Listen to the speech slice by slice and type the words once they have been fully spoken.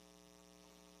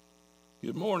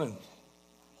Good morning.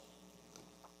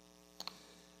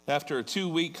 After a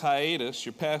 2-week hiatus,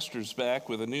 your pastor's back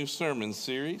with a new sermon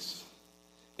series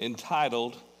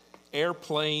entitled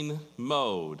Airplane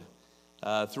Mode.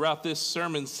 Throughout this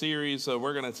sermon series,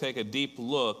 we're going to take a deep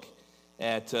look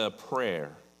at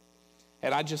prayer.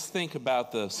 And I just think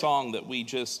about the song that we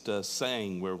just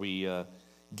sang where we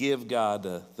give God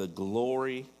the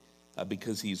glory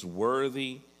because he's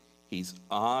worthy, he's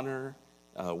honored,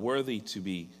 worthy to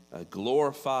be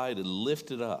glorified and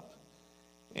lifted up.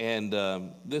 And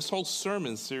this whole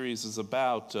sermon series is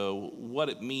about what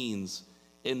it means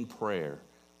in prayer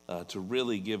to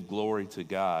really give glory to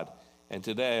God. And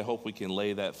today I hope we can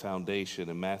lay that foundation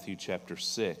in Matthew chapter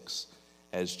 6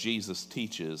 as Jesus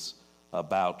teaches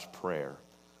about prayer.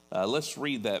 Let's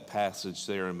read that passage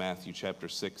there in Matthew chapter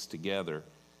 6 together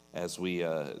as we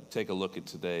take a look at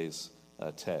today's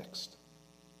text.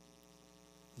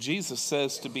 Jesus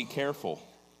says to be careful.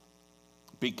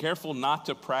 Be careful not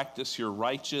to practice your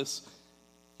righteousness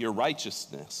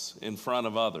in front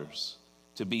of others,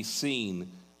 to be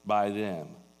seen by them.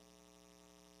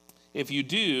 If you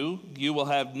do, you will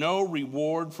have no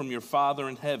reward from your Father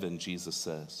in heaven, Jesus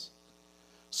says.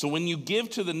 So when you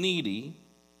give to the needy,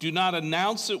 do not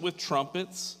announce it with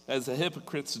trumpets, as the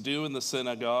hypocrites do in the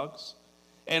synagogues,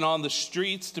 and on the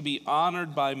streets to be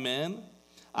honored by men.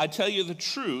 I tell you the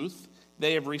truth,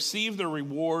 they have received their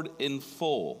reward in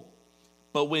full.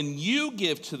 But when you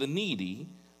give to the needy,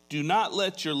 do not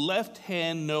let your left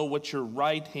hand know what your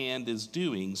right hand is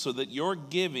doing, so that your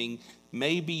giving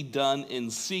may be done in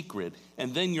secret.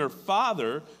 And then your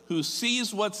Father, who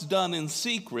sees what's done in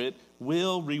secret,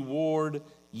 will reward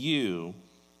you.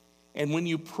 And when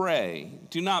you pray,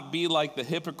 do not be like the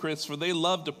hypocrites, for they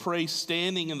love to pray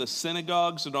standing in the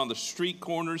synagogues and on the street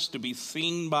corners to be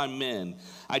seen by men.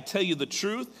 I tell you the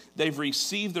truth, they've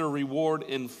received their reward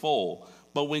in full.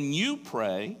 But when you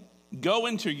pray, go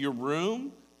into your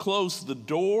room, close the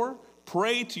door,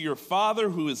 pray to your Father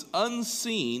who is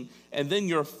unseen, and then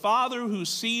your Father who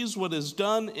sees what is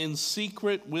done in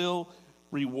secret will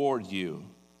reward you.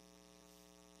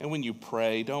 And when you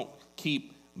pray, don't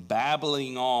keep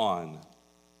babbling on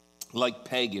like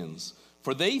pagans,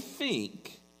 for they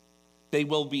think they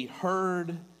will be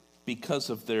heard because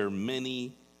of their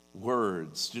many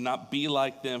words. Do not be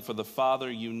like them, for the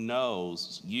Father you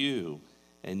knows you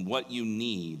and what you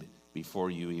need before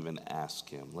you even ask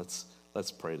him. Let's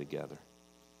pray together.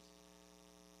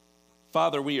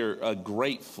 Father, we are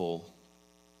grateful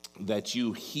that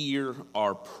you hear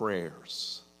our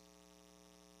prayers.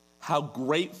 How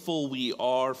grateful we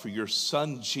are for your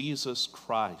Son, Jesus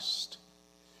Christ,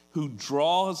 who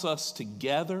draws us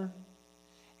together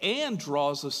and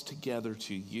draws us together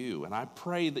to you. And I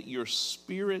pray that your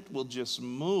Spirit will just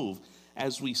move.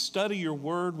 As we study your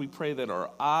word, we pray that our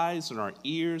eyes and our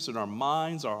ears and our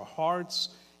minds, our hearts,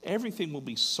 everything will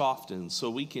be softened so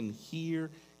we can hear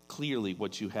clearly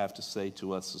what you have to say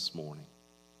to us this morning.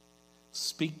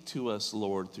 Speak to us,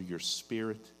 Lord, through your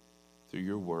Spirit, through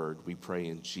your word, we pray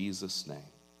in Jesus' name.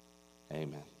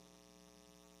 Amen.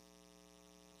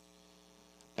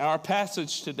 Now our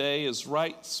passage today is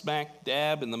right smack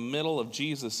dab in the middle of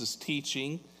Jesus'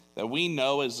 teaching that we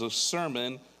know as the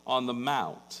Sermon on the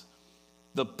Mount.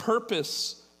 The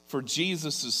purpose for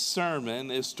Jesus'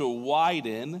 sermon is to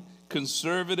widen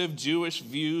conservative Jewish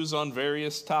views on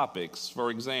various topics. For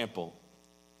example,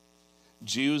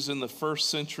 Jews in the first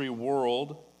century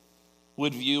world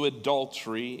would view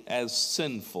adultery as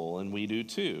sinful, and we do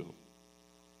too.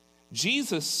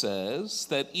 Jesus says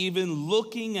that even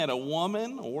looking at a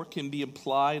woman, or can be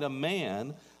implied a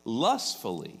man,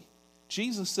 lustfully,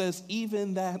 Jesus says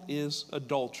even that is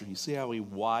adultery. See how he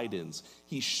widens.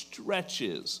 He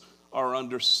stretches our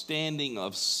understanding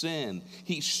of sin.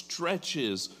 He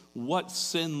stretches what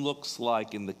sin looks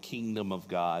like in the kingdom of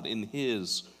God, in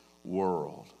his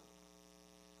world.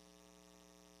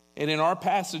 And in our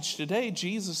passage today,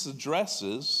 Jesus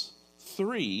addresses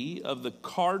 3 of the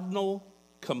cardinal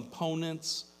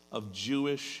components of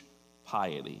Jewish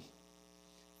piety.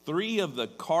 3 of the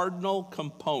cardinal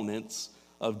components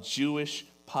of Jewish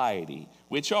piety,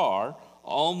 which are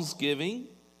almsgiving,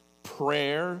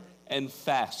 prayer, and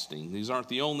fasting. These aren't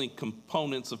the only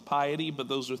components of piety, but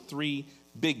those are 3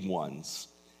 big ones.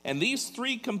 And these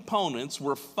 3 components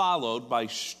were followed by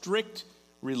strict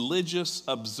religious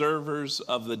observers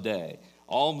of the day: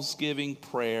 almsgiving,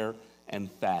 prayer,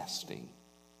 and fasting.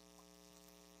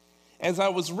 As I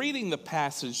was reading the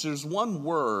passage, there's one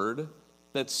word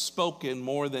that's spoken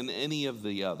more than any of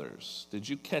the others. Did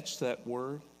you catch that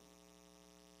word?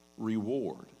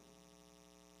 Reward.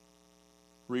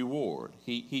 Reward.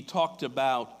 He talked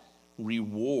about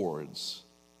rewards.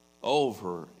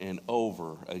 over and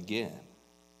over again.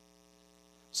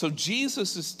 So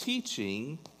Jesus is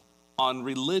teaching on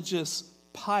religious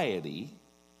piety.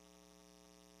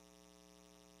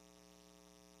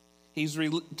 He's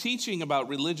teaching about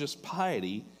religious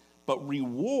piety, but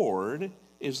reward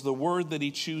is the word that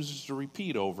he chooses to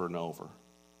repeat over and over.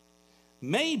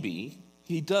 Maybe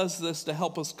he does this to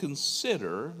help us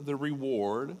consider the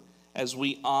reward as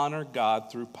we honor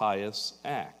God through pious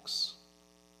acts.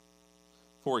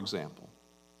 For example,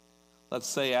 let's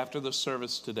say after the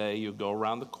service today, you go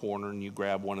around the corner and you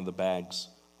grab one of the bags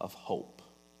of hope.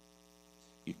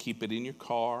 You keep it in your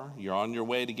car. You're on your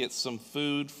way to get some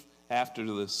food after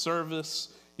the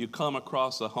service. You come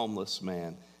across a homeless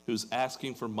man who's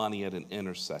asking for money at an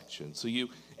intersection. So you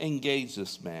engage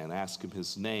this man, ask him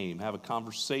his name, have a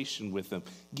conversation with him,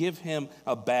 give him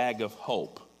a bag of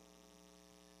hope.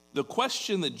 The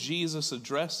question that Jesus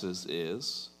addresses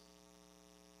is,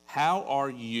 how are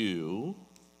you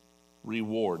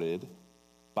rewarded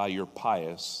by your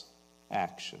pious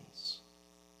actions?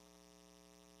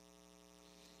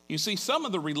 You see, some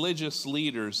of the religious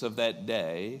leaders of that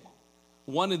day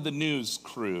wanted the news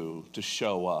crew to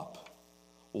show up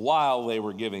while they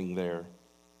were giving their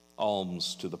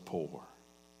alms to the poor.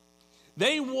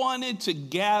 They wanted to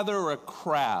gather a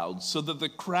crowd so that the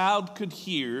crowd could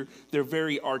hear their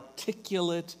very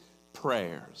articulate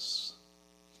prayers.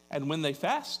 And when they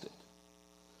fasted,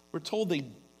 we're told they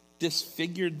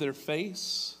disfigured their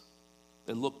face.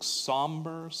 They looked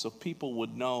somber so people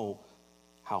would know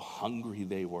how hungry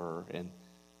they were and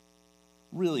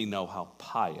really know how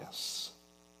pious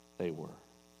they were.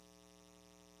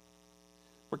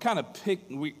 We kind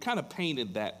of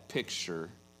painted that picture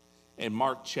in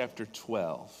Mark chapter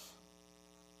 12.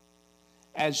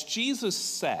 As Jesus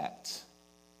sat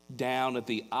down at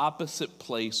the opposite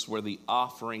place where the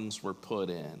offerings were put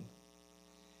in,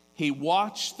 he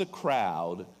watched the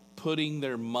crowd putting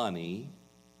their money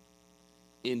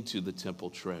into the temple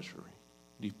treasury.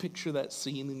 Do you picture that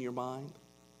scene in your mind?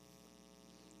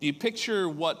 Do you picture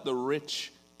what the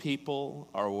rich people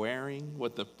are wearing,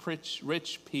 what the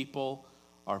rich people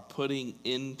are putting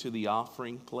into the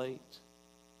offering plate?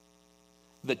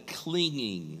 The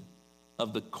clinging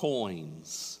of the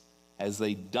coins as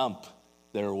they dump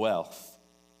their wealth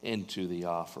into the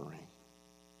offering.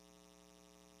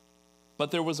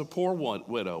 But there was a poor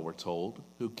widow, we're told,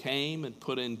 who came and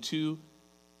put in 2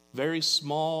 very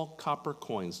small copper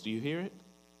coins. Do you hear it?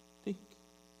 Tink,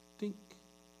 tink.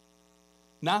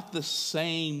 Not the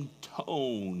same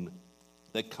tone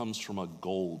that comes from a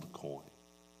gold coin.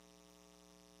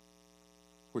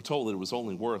 We're told that it was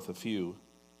only worth a few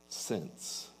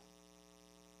cents.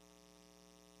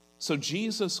 So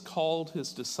Jesus called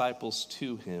his disciples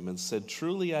to him and said,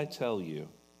 "Truly I tell you,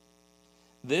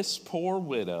 this poor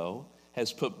widow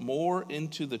has put more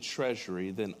into the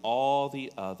treasury than all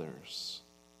the others.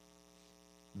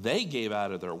 They gave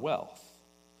out of their wealth,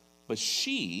 but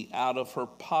she, out of her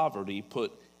poverty,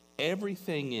 put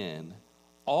everything in,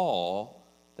 all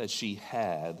that she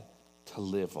had to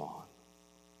live on."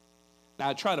 Now,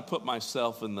 I try to put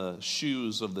myself in the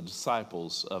shoes of the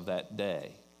disciples of that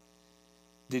day.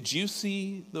 Did you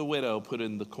see the widow put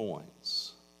in the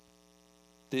coins?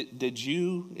 Did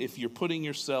you, if you're putting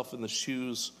yourself in the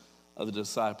shoes of the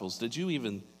disciples, did you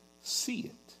even see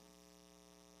it?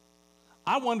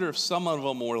 I wonder if some of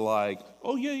them were like,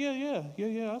 "Oh,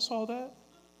 yeah, I saw that."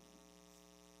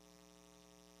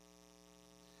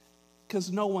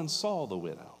 Because no one saw the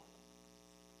widow.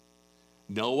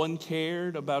 No one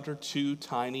cared about her 2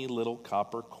 tiny little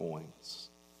copper coins.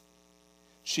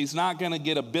 She's not going to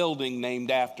get a building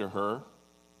named after her.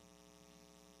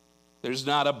 There's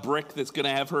not a brick that's going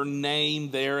to have her name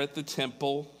there at the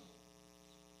temple.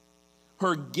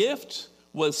 Her gift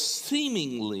was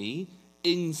seemingly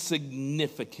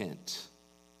insignificant.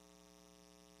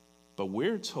 But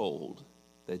we're told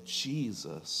that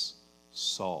Jesus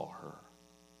saw her.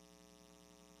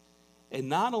 And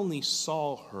not only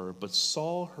saw her, but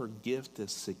saw her gift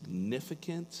as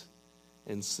significant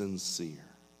and sincere.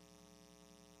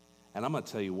 And I'm going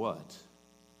to tell you what,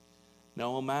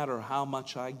 no matter how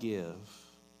much I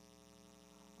give,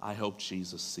 I hope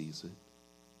Jesus sees it.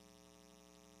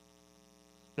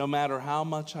 No matter how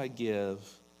much I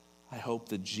give, I hope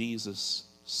that Jesus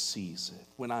sees it.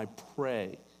 When I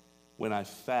pray, when I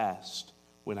fast,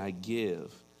 when I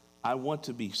give, I want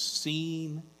to be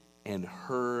seen and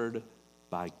heard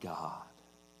by God.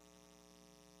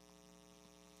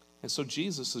 And so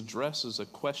Jesus addresses a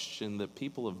question that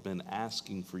people have been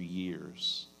asking for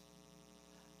years.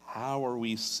 How are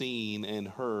we seen and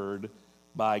heard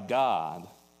by God?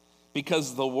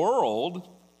 Because the world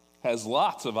has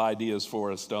lots of ideas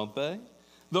for us, don't they?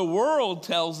 The world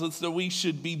tells us that we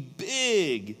should be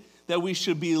big, that we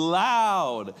should be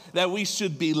loud, that we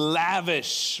should be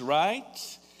lavish,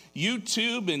 right?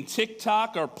 YouTube and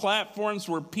TikTok are platforms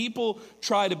where people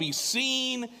try to be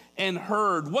seen and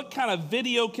heard. What kind of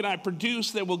video can I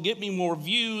produce that will get me more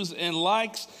views and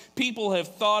likes? People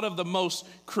have thought of the most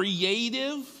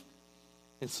creative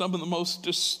and some of the most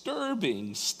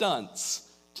disturbing stunts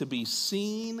to be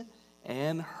seen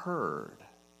and heard.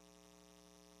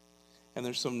 And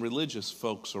there's some religious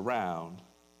folks around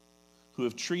who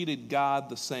have treated God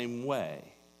the same way.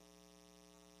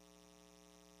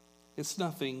 It's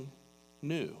nothing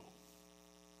new.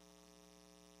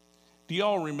 Do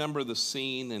y'all remember the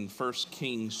scene in 1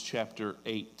 Kings chapter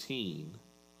 18?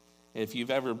 If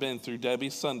you've ever been through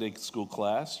Debbie's Sunday school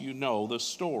class, you know the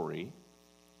story.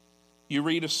 You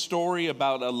read a story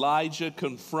about Elijah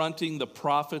confronting the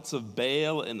prophets of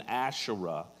Baal and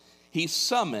Asherah.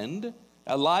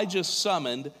 Elijah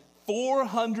summoned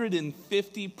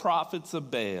 450 prophets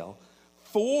of Baal,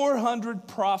 400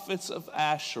 prophets of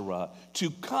Asherah to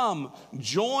come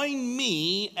join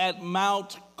me at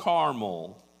Mount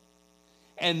Carmel.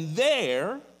 And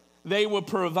there they would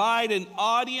provide an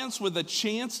audience with a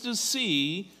chance to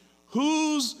see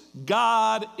whose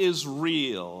God is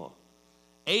real.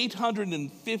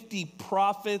 850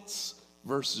 prophets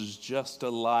versus just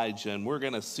Elijah. And we're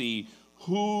going to see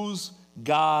whose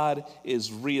God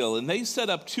is real. And they set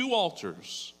up 2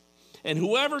 altars. And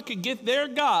whoever could get their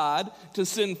God to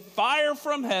send fire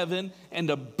from heaven and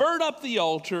to burn up the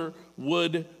altar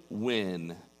would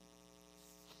win.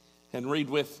 And read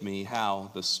with me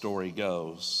how the story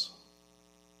goes.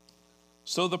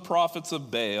 So the prophets of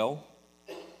Baal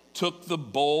took the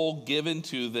bowl given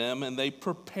to them and they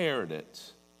prepared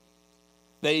it.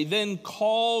 They then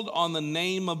called on the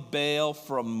name of Baal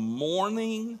from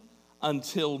morning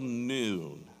until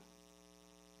noon.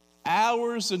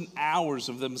 Hours and hours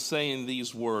of them saying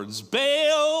these words,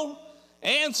 "Baal,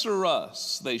 answer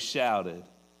us," they shouted.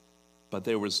 But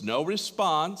there was no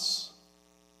response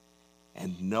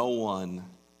and no one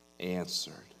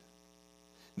answered.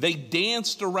 They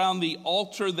danced around the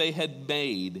altar they had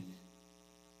made.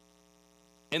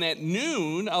 And at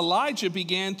noon, Elijah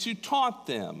began to taunt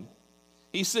them.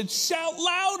 He said, "Shout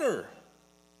louder.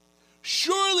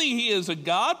 Surely he is a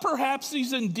God. Perhaps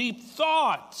he's in deep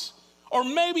thought. Or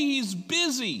maybe he's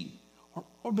busy.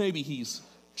 Or maybe he's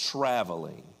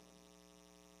traveling.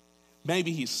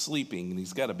 Maybe he's sleeping and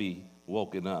he's got to be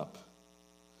woken up."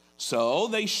 So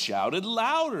they shouted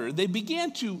louder. They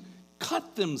began to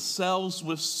cut themselves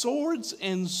with swords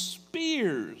and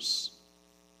spears.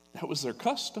 That was their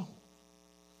custom.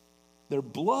 Their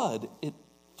blood, it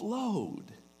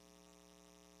flowed.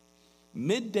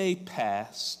 Midday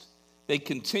passed. They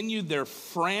continued their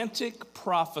frantic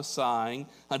prophesying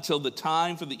until the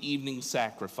time for the evening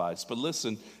sacrifice. But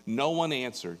listen, no one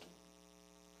answered.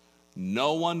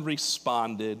 No one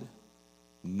responded.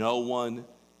 No one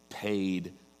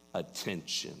paid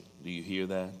attention. Do you hear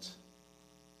that?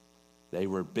 They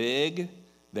were big,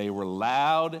 they were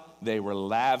loud, they were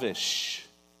lavish,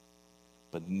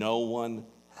 but no one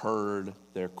heard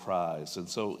their cries. And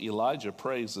so Elijah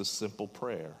prays this simple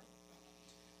prayer.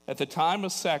 At the time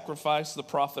of sacrifice, the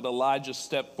prophet Elijah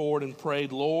stepped forward and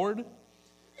prayed, "Lord,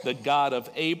 the God of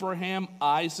Abraham,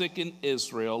 Isaac, and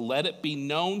Israel, let it be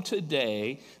known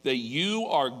today that you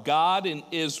are God in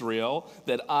Israel,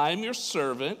 that I am your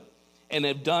servant, and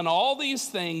have done all these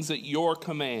things at your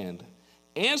command.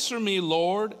 Answer me,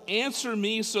 Lord, answer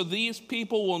me, so these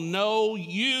people will know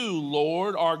you,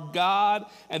 Lord, are God,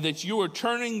 and that you are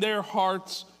turning their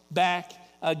hearts back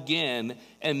again."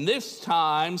 And this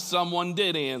time someone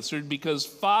did answer, because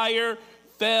fire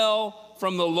fell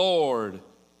from the Lord.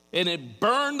 And it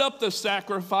burned up the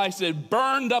sacrifice, it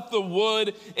burned up the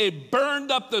wood, it burned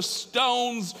up the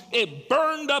stones, it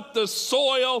burned up the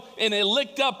soil, and it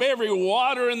licked up every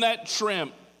water in that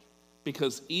shrimp.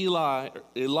 Because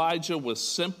Elijah was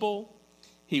simple,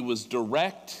 he was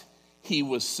direct, he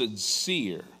was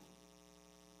sincere.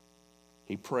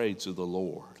 He prayed to the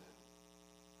Lord.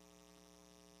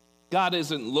 God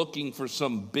isn't looking for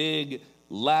some big,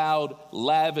 loud,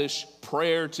 lavish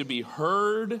prayer to be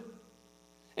heard.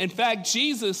 In fact,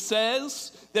 Jesus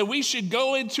says that we should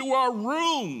go into our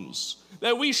rooms,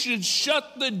 that we should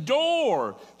shut the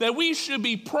door, that we should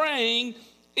be praying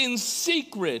in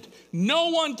secret. No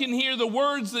one can hear the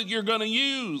words that you're going to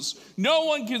use. No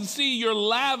one can see your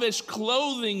lavish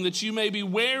clothing that you may be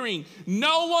wearing.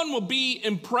 No one will be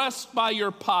impressed by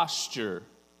your posture.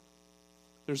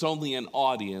 There's only an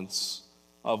audience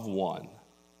of one.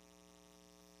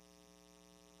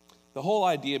 The whole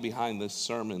idea behind this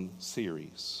sermon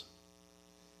series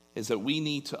is that we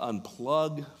need to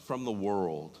unplug from the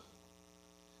world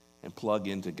and plug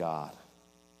into God.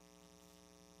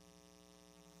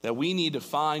 That we need to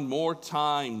find more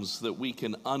times that we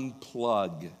can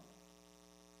unplug,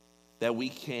 that we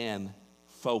can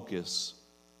focus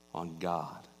on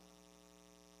God.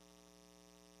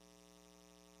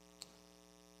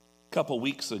 A couple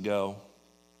weeks ago,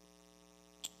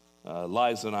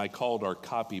 Liza and I called our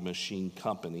copy machine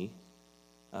company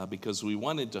because we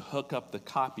wanted to hook up the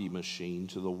copy machine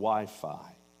to the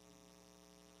Wi-Fi.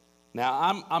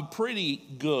 Now, I'm pretty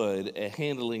good at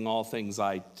handling all things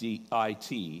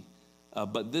IT,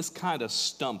 but this kind of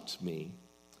stumped me.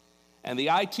 And the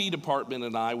IT department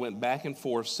and I went back and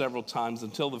forth several times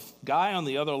until the guy on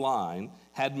the other line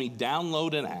had me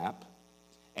download an app,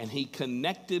 and he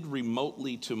connected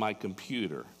remotely to my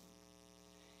computer.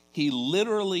 He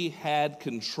literally had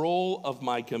control of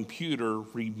my computer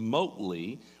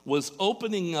remotely, was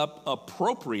opening up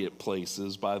appropriate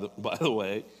places, by the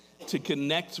way, to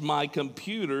connect my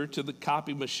computer to the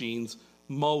copy machine's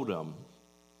modem.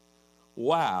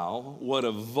 Wow, what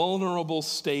a vulnerable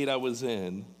state I was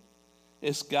in.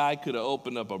 This guy could have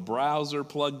opened up a browser,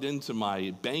 plugged into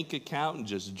my bank account, and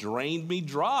just drained me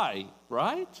dry,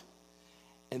 right?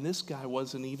 And this guy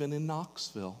wasn't even in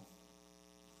Knoxville.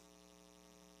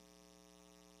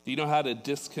 Do you know how to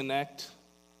disconnect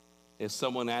if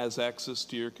someone has access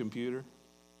to your computer?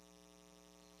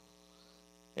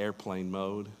 Airplane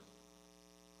mode.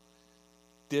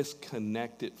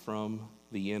 Disconnect it from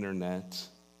the internet.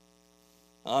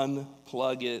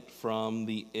 Unplug it from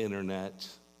the internet.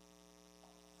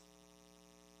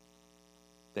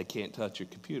 They can't touch your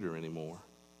computer anymore.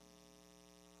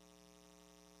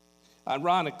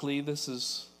 Ironically, this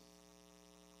is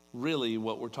really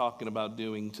what we're talking about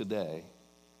doing today.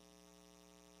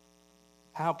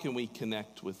 How can we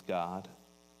connect with God?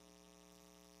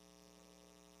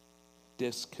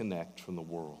 Disconnect from the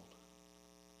world.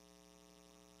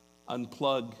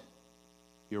 Unplug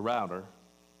your router.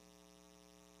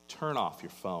 Turn off your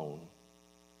phone.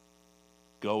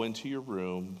 Go into your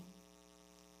room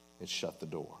and shut the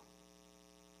door.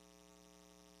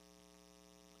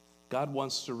 God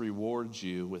wants to reward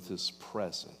you with his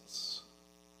presence.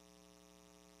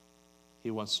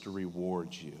 He wants to reward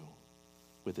you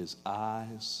with his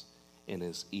eyes and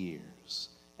his ears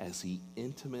as he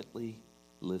intimately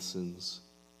listens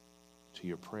to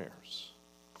your prayers.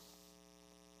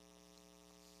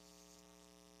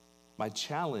 My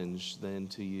challenge then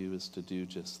to you is to do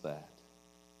just that.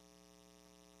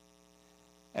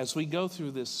 As we go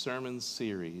through this sermon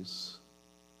series,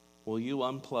 will you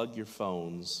unplug your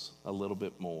phones a little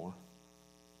bit more?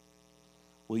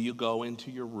 Will you go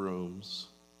into your rooms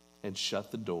and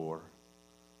shut the door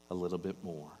a little bit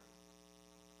more?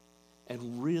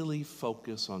 And really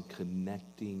focus on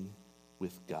connecting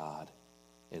with God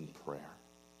in prayer.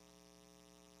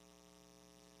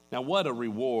 Now, what a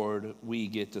reward we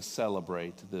get to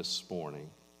celebrate this morning.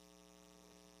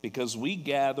 Because we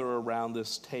gather around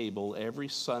this table every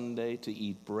Sunday to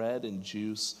eat bread and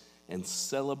juice and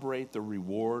celebrate the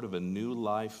reward of a new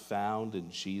life found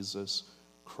in Jesus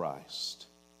Christ.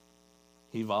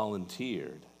 He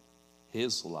volunteered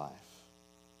his life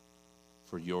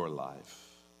for your life.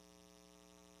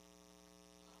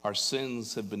 Our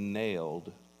sins have been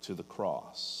nailed to the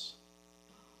cross.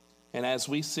 And as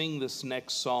we sing this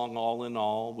next song, All in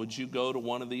All, would you go to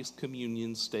one of these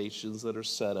communion stations that are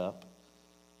set up?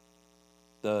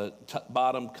 The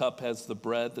bottom cup has the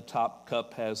bread, the top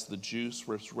cup has the juice,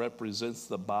 which represents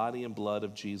the body and blood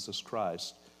of Jesus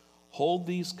Christ. Hold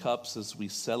these cups as we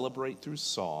celebrate through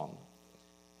song,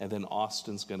 and then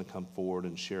Austin's going to come forward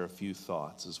and share a few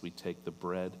thoughts as we take the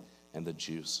bread and the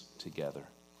juice together.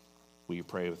 Will you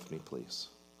pray with me, please?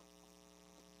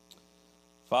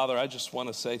 Father, I just want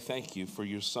to say thank you for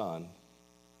your Son,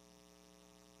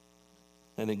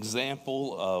 an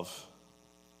example of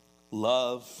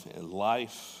love and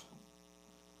life.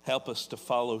 Help us to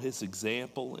follow his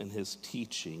example and his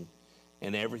teaching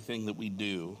in everything that we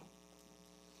do.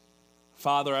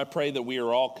 Father, I pray that we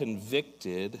are all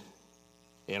convicted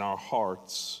in our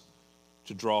hearts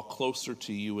to draw closer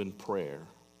to you in prayer.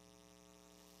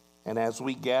 And as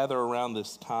we gather around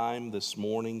this time this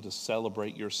morning to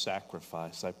celebrate your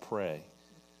sacrifice, I pray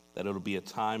that it'll be a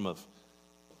time of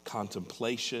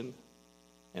contemplation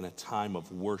and a time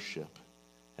of worship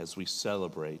as we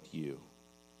celebrate you.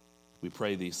 We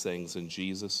pray these things in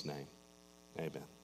Jesus' name. Amen.